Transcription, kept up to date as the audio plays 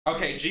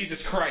Okay,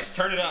 Jesus Christ,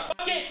 turn it up.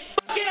 Fuck it,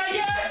 I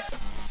guess.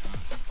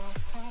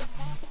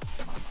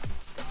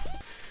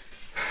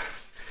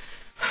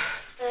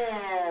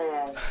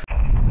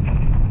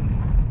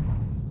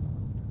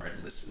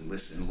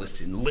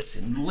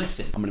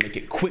 Listen. I'm gonna make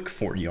it quick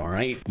for you, all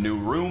right? New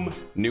room,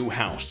 new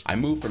house. I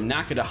moved from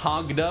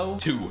Nakatohogdo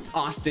to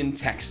Austin,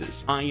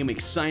 Texas. I am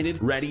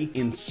excited, ready,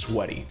 and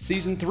sweaty.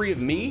 Season 3 of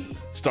me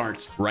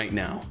starts right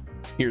now.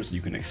 Here's what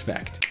you can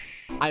expect.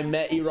 I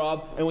met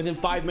E-Rob, and within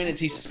 5 minutes,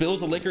 he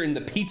spills the liquor and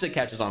the pizza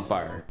catches on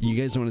fire. You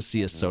guys want to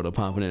see a soda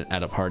popping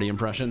at a party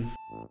impression?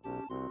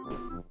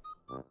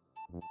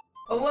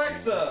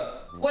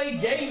 Alexa, play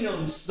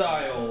Gangnam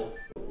Style.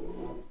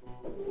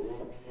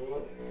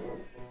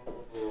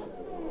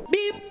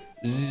 Beep.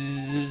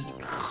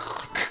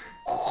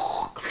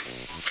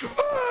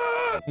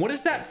 What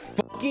is that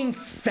fucking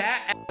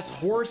fat ass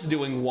horse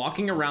doing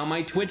walking around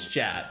my Twitch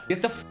chat?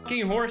 Get the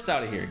fucking horse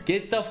out of here.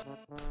 Get the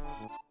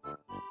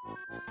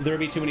There'd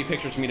be too many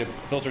pictures for me to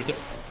filter through.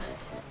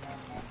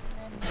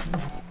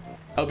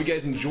 I hope you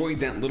guys enjoyed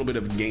that little bit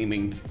of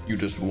gaming you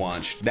just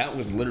watched. That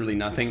was literally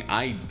nothing.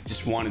 I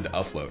just wanted to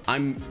upload.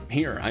 I'm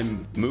here.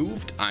 I'm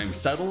moved. I'm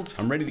settled.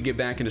 I'm ready to get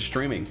back into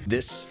streaming.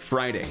 This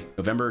Friday,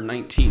 November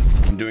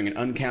 19th, I'm doing an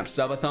uncapped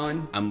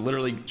subathon. I'm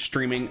literally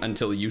streaming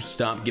until you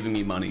stop giving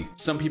me money.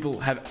 Some people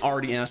have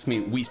already asked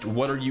me, Weast,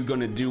 what are you going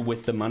to do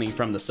with the money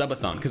from the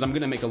subathon? Because I'm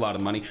going to make a lot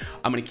of money.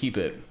 I'm going to keep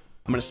it.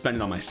 I'm going to spend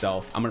it on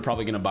myself. I'm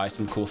probably going to buy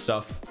some cool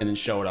stuff and then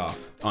show it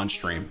off on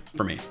stream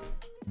for me.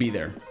 Be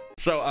there.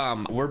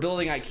 So we're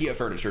building IKEA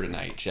furniture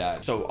tonight,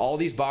 chat. So all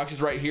these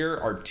boxes right here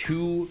are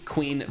 2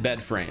 queen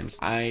bed frames.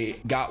 I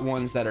got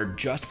ones that are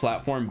just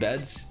platform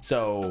beds.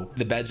 So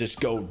the beds just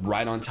go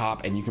right on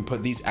top and you can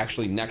put these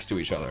actually next to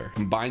each other.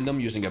 Combine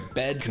them using a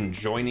bed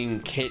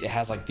conjoining kit. It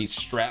has like these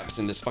straps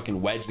and this fucking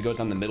wedge that goes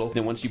down the middle.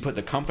 Then once you put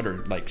the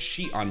comforter like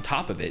sheet on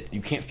top of it, you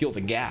can't feel the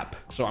gap.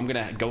 So I'm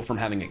gonna go from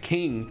having a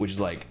king, which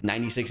is like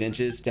 96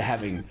 inches, to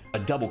having a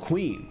double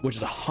queen, which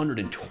is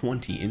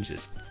 120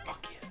 inches.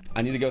 Fuck yeah.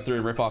 I need to go through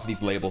and rip off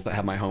these labels that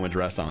have my home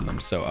address on them.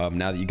 So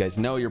now that you guys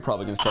know, you're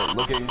probably gonna start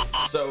looking.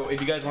 So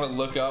if you guys want to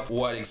look up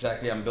what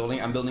exactly I'm building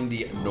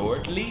the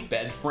Nordli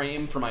bed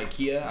frame from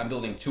IKEA. I'm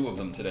building 2 of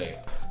them today.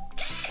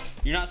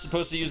 You're not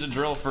supposed to use a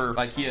drill for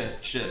IKEA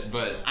shit,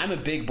 but I'm a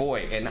big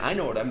boy and I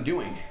know what I'm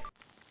doing.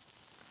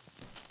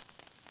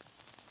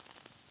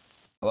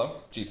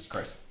 Hello? Jesus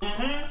Christ.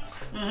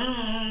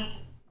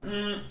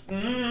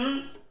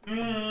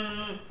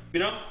 You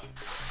know?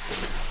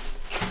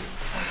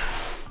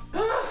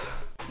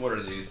 What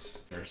are these?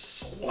 They're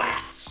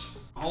slats.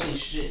 Holy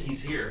shit,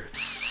 he's here.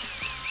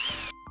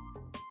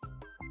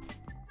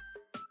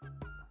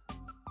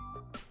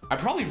 I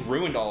probably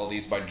ruined all of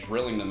these by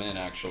drilling them in,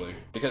 actually,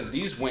 because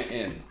these went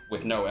in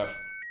with no effort.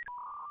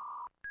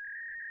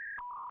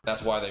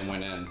 That's why they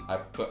went in. I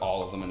put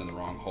all of them into the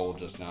wrong hole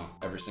just now.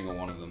 Every single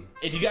one of them.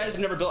 If you guys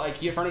have never built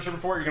IKEA furniture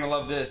before, you're gonna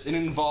love this. It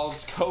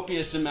involves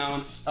copious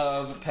amounts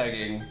of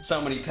pegging. So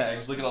many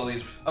pegs. Look at all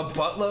these. A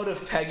buttload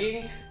of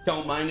pegging.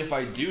 Don't mind if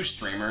I do,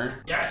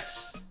 streamer.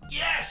 Yes.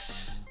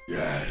 Yes.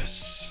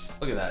 Yes.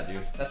 Look at that,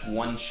 dude. That's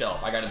 1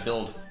 shelf. I gotta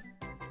build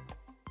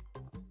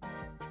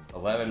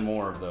 11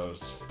 more of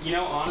those. You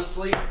know,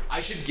 honestly, I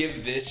should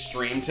give this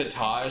stream to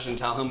Taj and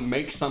tell him,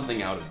 make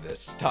something out of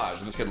this. Taj,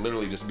 this could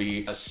literally just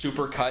be a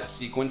super cut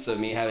sequence of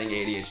me having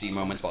ADHD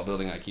moments while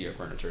building IKEA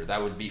furniture.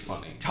 That would be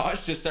funny. Taj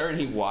sits there and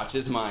he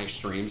watches my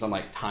streams on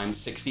like times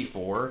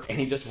 64 and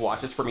he just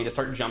watches for me to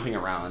start jumping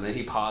around and then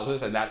he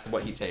pauses and that's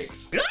what he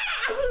takes.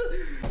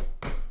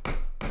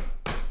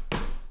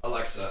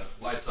 Alexa,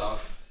 lights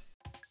off.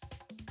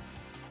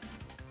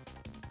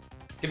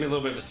 Give me a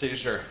little bit of a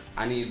seizure.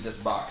 I need this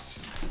box.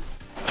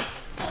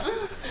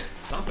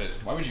 Stop it.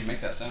 Why would you make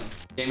that sound?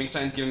 Gaming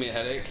sign's giving me a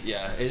headache?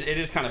 Yeah, it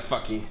is kind of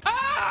fucky.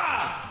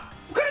 Ah!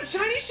 What kind of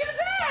Chinese shit is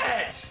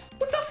that?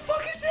 What the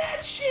fuck is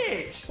that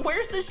shit?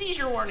 Where's the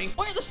seizure warning?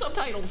 Where are the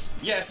subtitles?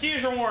 Yeah,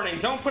 seizure warning.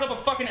 Don't put up a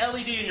fucking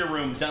LED in your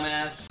room,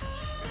 dumbass.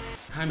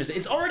 Time is it?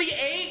 It's already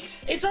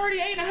 8? It's already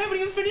 8 and I haven't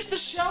even finished the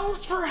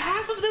shelves for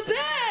half of the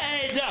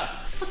bed.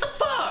 What the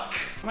fuck?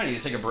 I might need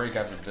to take a break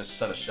after this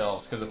set of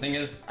shelves because the thing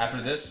is,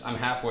 after this, I'm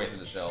halfway through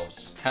the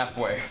shelves.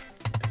 Halfway.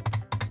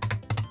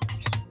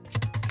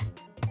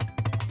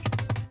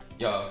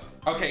 Yo.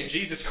 Okay,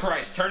 Jesus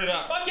Christ, turn it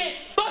up. Fuck it,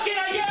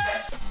 I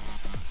guess.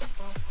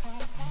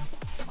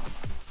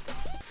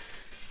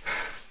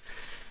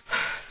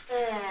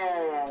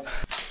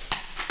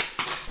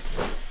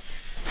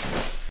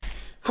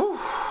 Whew.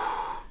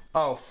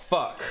 Oh,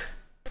 fuck.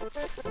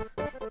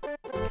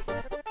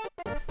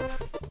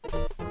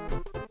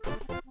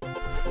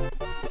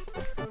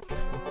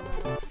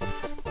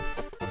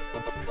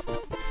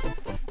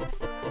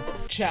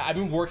 Chat, I've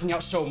been working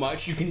out so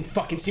much, you can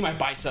fucking see my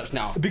biceps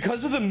now.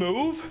 Because of the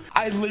move,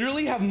 I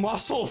literally have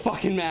muscle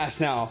fucking mass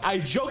now. I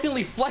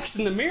jokingly flexed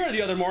in the mirror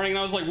the other morning and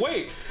I was like,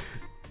 wait.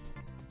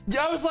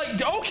 I was like,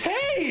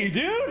 okay,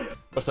 dude.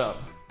 What's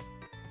up?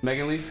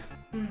 Megan leave?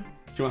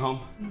 She went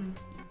home?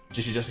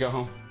 Did she just go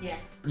home? Yeah.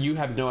 You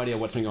have no idea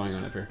what's been going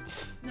on up here.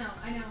 No,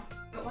 I know.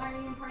 But why are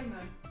you in party mode?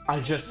 I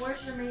just...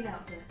 Where's your maid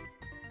outfit?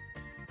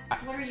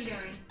 What are you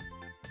doing?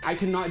 I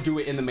cannot do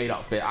it in the maid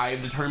outfit. I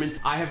have determined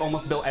I have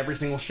almost built every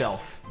single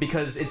shelf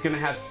because it's gonna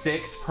have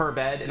 6 per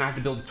bed and I have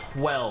to build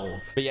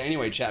 12. But yeah,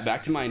 anyway, chat,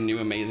 back to my new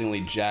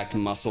amazingly jacked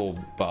muscle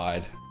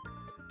bod.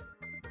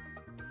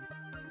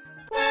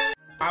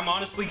 I'm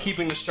honestly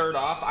keeping the shirt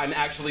off. I'm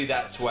actually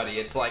that sweaty.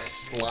 It's like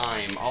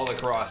slime all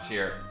across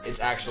here. It's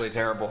actually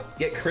terrible.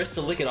 Get Chris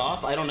to lick it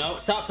off? I don't know.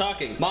 Stop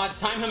talking. Mods,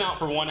 time him out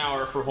for 1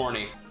 hour for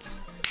horny.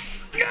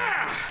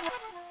 Yeah!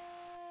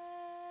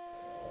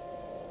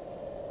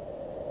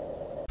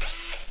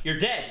 You're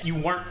dead. You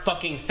weren't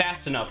fucking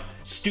fast enough,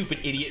 stupid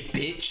idiot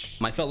bitch.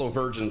 My fellow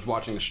virgins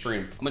watching the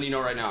stream, I'm letting you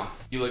know right now,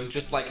 you look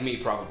just like me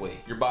probably.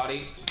 Your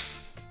body,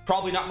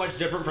 probably not much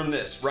different from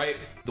this, right?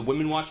 The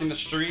women watching the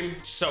stream,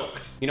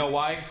 soaked. You know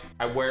why?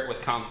 I wear it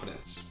with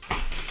confidence.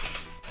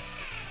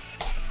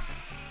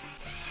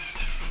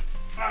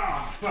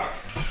 Ah, fuck.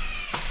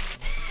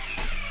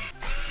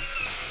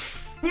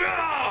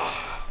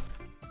 Ah!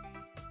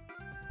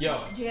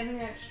 Yo. Do you have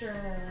any extra?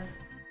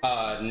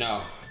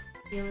 No.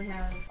 You only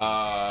have.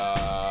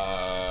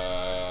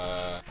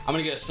 I'm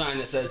gonna get a sign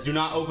that says, do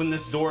not open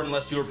this door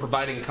unless you are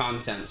providing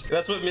content.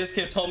 That's what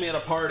Mizkif told me at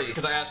a party,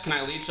 because I asked, can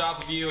I leech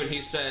off of you? And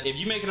he said, if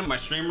you make it in my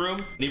stream room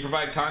and you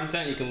provide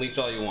content, you can leech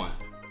all you want.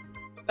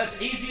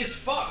 That's easy as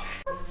fuck.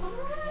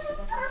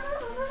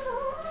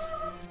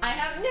 I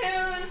have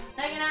news!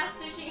 Megan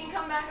asked if she can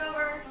come back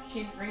over.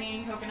 She's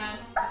bringing coconut.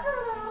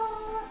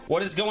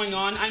 What is going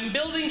on? I'm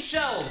building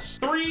shelves.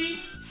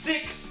 3,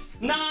 6,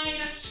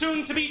 9,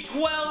 soon to be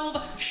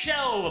 12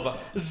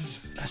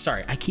 shelves.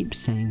 Sorry, I keep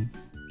saying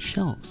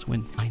shelves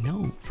when I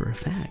know for a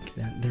fact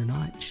that they're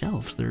not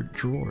shelves, they're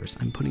drawers.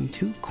 I'm putting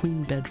 2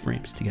 queen bed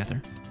frames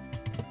together.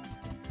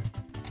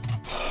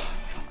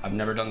 I've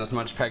never done this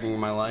much pegging in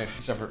my life,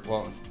 except for,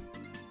 well,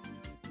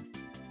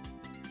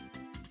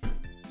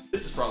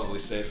 this is probably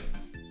safe.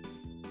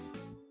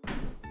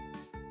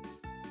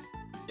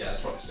 Yeah,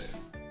 that's probably safe.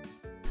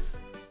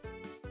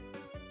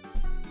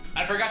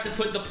 I forgot to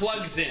put the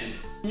plugs in.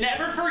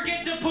 Never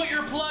forget to put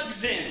your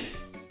plugs in.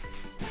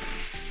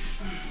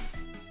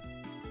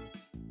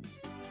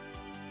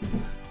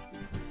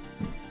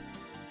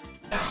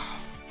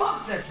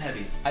 Fuck, that's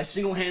heavy. I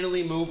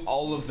single-handedly move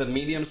all of the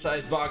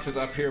medium-sized boxes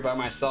up here by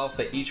myself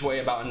that each weigh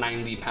about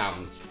 90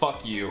 pounds.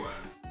 Fuck you.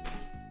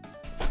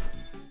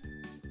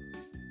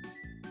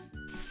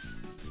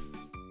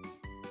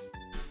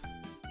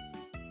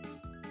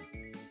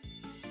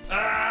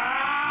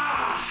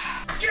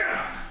 Ah!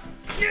 Yeah!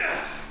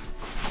 Yeah!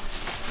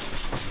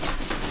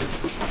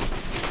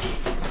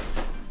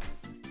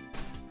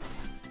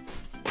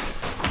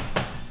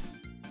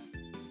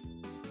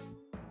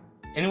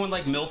 Anyone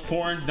like MILF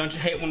porn? Don't you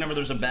hate whenever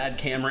there's a bad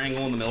camera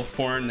angle in the MILF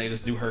porn, they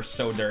just do her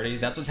so dirty?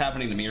 That's what's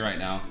happening to me right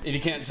now. If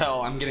you can't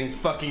tell, I'm getting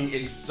fucking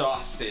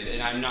exhausted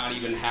and I'm not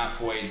even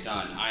halfway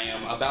done. I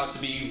am about to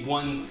be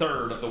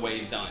 1/3 of the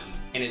way done.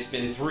 And it's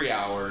been 3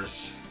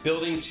 hours.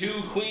 Building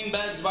 2 queen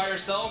beds by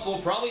yourself will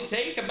probably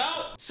take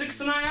about 6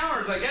 to 9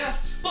 hours, I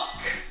guess.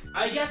 Fuck!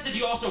 I guess if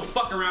you also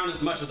fuck around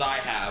as much as I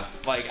have,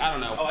 like, I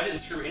don't know. Oh, I didn't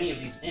screw any of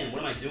these in.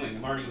 What am I doing?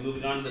 I'm already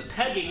moving on to the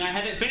pegging. I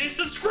haven't finished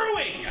the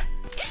screwing!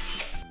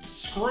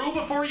 Screw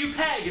before you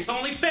peg. It's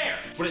only fair.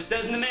 That's what it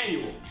says in the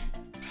manual.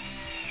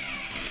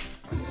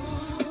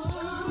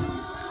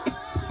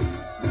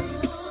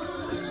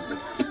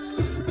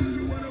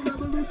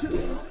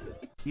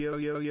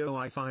 Yo,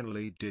 I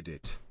finally did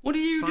it. What are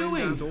you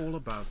doing? Find out all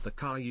about the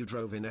car you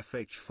drove in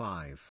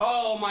FH5.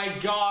 Oh my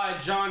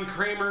god, John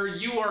Kramer,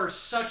 you are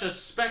such a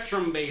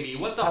Spectrum baby.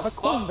 What the fuck? Have a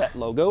Corvette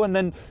logo, and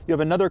then you have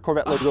another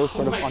Corvette logo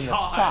sort of my on God.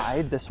 the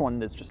side. This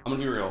one is just... I'm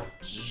gonna be real.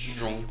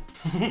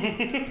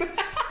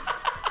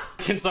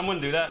 Can someone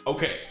do that?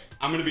 Okay,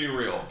 I'm gonna be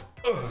real.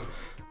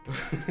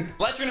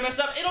 Lights are gonna mess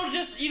up.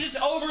 You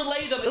just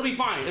overlay them. It'll be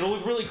fine. It'll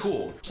look really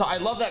cool. So I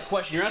love that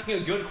question. You're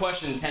asking a good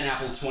question,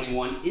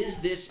 10Apple21.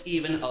 Is this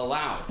even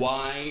allowed?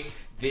 Why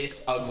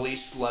this ugly,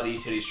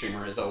 slutty titty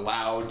streamer is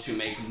allowed to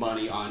make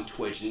money on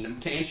Twitch?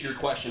 And to answer your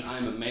question,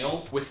 I'm a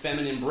male with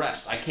feminine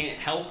breasts. I can't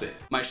help it.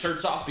 My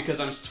shirt's off because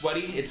I'm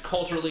sweaty. It's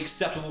culturally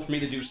acceptable for me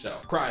to do so.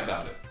 Cry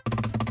about it.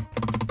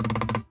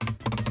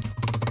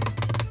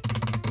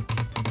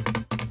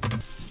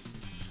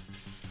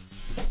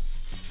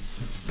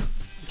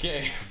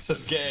 Gay.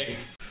 Just gay.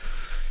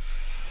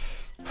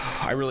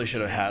 I really should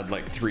have had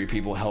like 3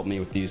 people help me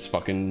with these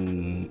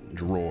fucking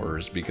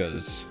drawers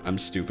because I'm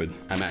stupid.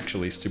 I'm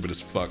actually stupid as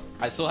fuck.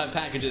 I still have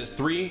packages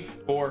 3,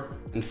 4,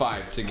 and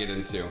 5 to get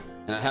into.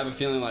 And I have a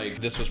feeling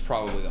like this was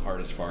probably the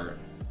hardest part.